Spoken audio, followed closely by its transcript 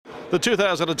The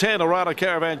 2010 Redarc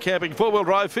Caravan Camping 4-wheel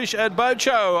drive fish and boat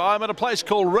show. I'm at a place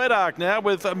called Redarc now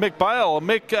with Mick Bale.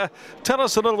 Mick, tell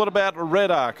us a little bit about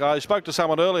Redarc. I spoke to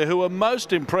someone earlier who were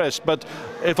most impressed, but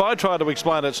if I try to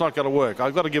explain it, it's not going to work.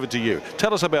 I've got to give it to you.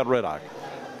 Tell us about Redarc.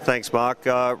 Thanks, Mark.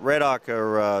 Redarc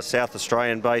are a South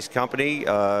Australian-based company.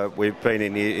 We've been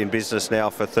in business now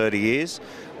for 30 years.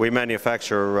 We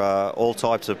manufacture all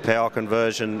types of power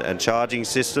conversion and charging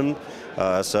systems,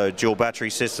 so dual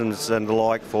battery systems and the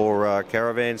like for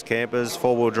caravans, campers,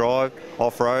 four-wheel drive,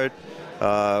 off-road.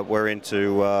 We're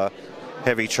into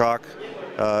heavy truck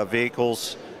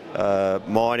vehicles,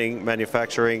 mining,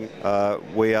 manufacturing.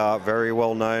 We are very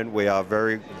well known. We are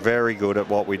very, very good at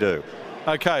what we do.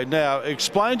 Okay, now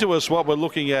explain to us what we're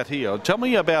looking at here. Tell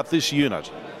me about this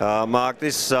unit. Mark,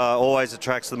 this always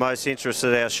attracts the most interest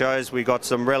at our shows. We've got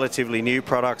some relatively new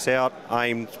products out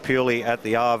aimed purely at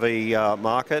the RV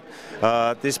market.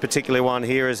 This particular one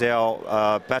here is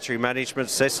our battery management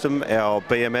system, our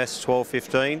BMS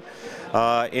 1215.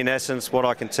 In essence, what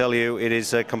I can tell you, it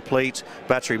is a complete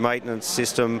battery maintenance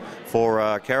system for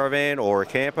a caravan or a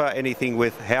camper, anything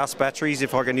with house batteries,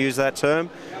 if I can use that term.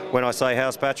 When I say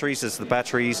house batteries, it's the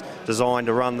batteries designed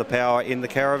to run the power in the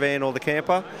caravan or the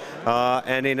camper.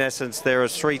 And in essence, there are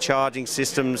 3 charging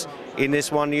systems in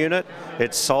this one unit.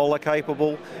 It's solar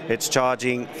capable, it's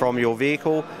charging from your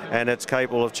vehicle, and it's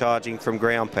capable of charging from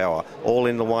ground power, all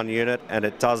in the one unit, and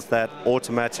it does that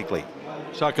automatically.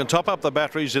 So I can top up the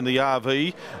batteries in the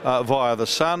RV via the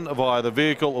sun, via the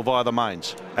vehicle, or via the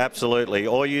mains? Absolutely.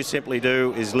 All you simply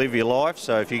do is live your life.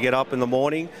 So if you get up in the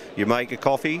morning, you make a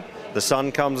coffee, the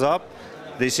sun comes up,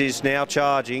 this is now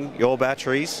charging your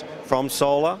batteries from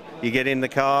solar. You get in the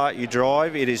car, you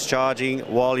drive, it is charging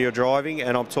while you're driving.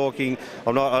 And I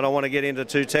don't want to get into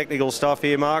too technical stuff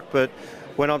here, Mark, but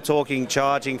when I'm talking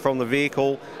charging from the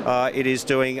vehicle, it is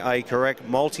doing a correct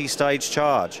multi-stage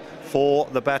charge for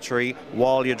the battery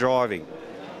while you're driving.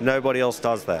 Nobody else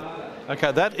does that.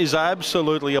 Okay, that is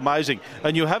absolutely amazing.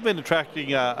 And you have been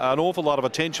attracting an awful lot of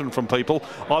attention from people,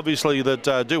 obviously,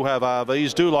 that do have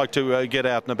RVs, do like to get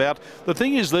out and about. The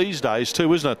thing is these days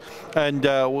too, isn't it? And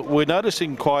we're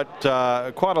noticing quite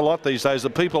a lot these days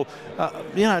that people,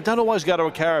 don't always go to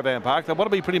a caravan park. They want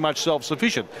to be pretty much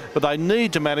self-sufficient, but they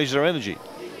need to manage their energy.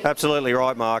 Absolutely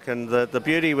right, Mark, and the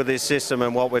beauty with this system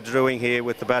and what we're doing here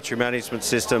with the battery management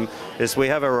system is we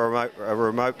have a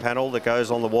remote panel that goes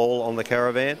on the wall on the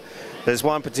caravan. There's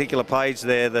one particular page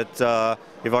there that,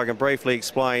 if I can briefly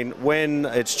explain, when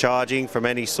it's charging from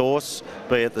any source,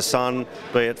 be it the sun,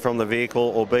 be it from the vehicle,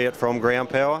 or be it from ground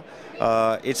power,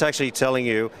 it's actually telling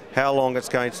you how long it's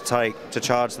going to take to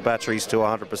charge the batteries to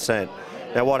 100%.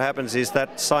 Now what happens is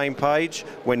that same page,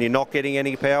 when you're not getting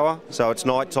any power, so it's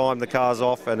night time, the car's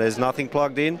off and there's nothing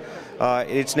plugged in,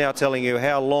 it's now telling you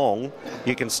how long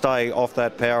you can stay off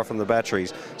that power from the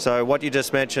batteries. So what you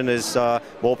just mentioned is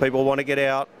more people want to get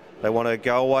out, they want to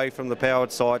go away from the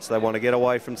powered sites, they want to get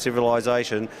away from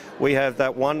civilization. We have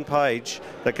that one page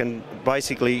that can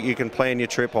basically, you can plan your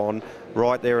trip on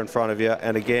right there in front of you,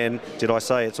 and again, did I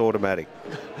say it's automatic?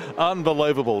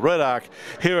 Unbelievable. Redarc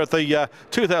here at the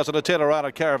 2010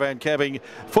 Redarc Caravan Camping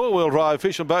 4-wheel drive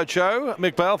fish and boat show.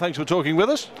 Mick Bale, thanks for talking with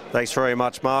us. Thanks very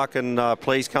much, Mark, and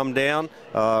please come down.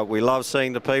 We love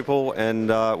seeing the people, and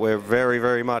we're very,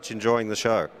 very much enjoying the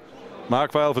show.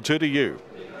 Mark Bale for 2 to you.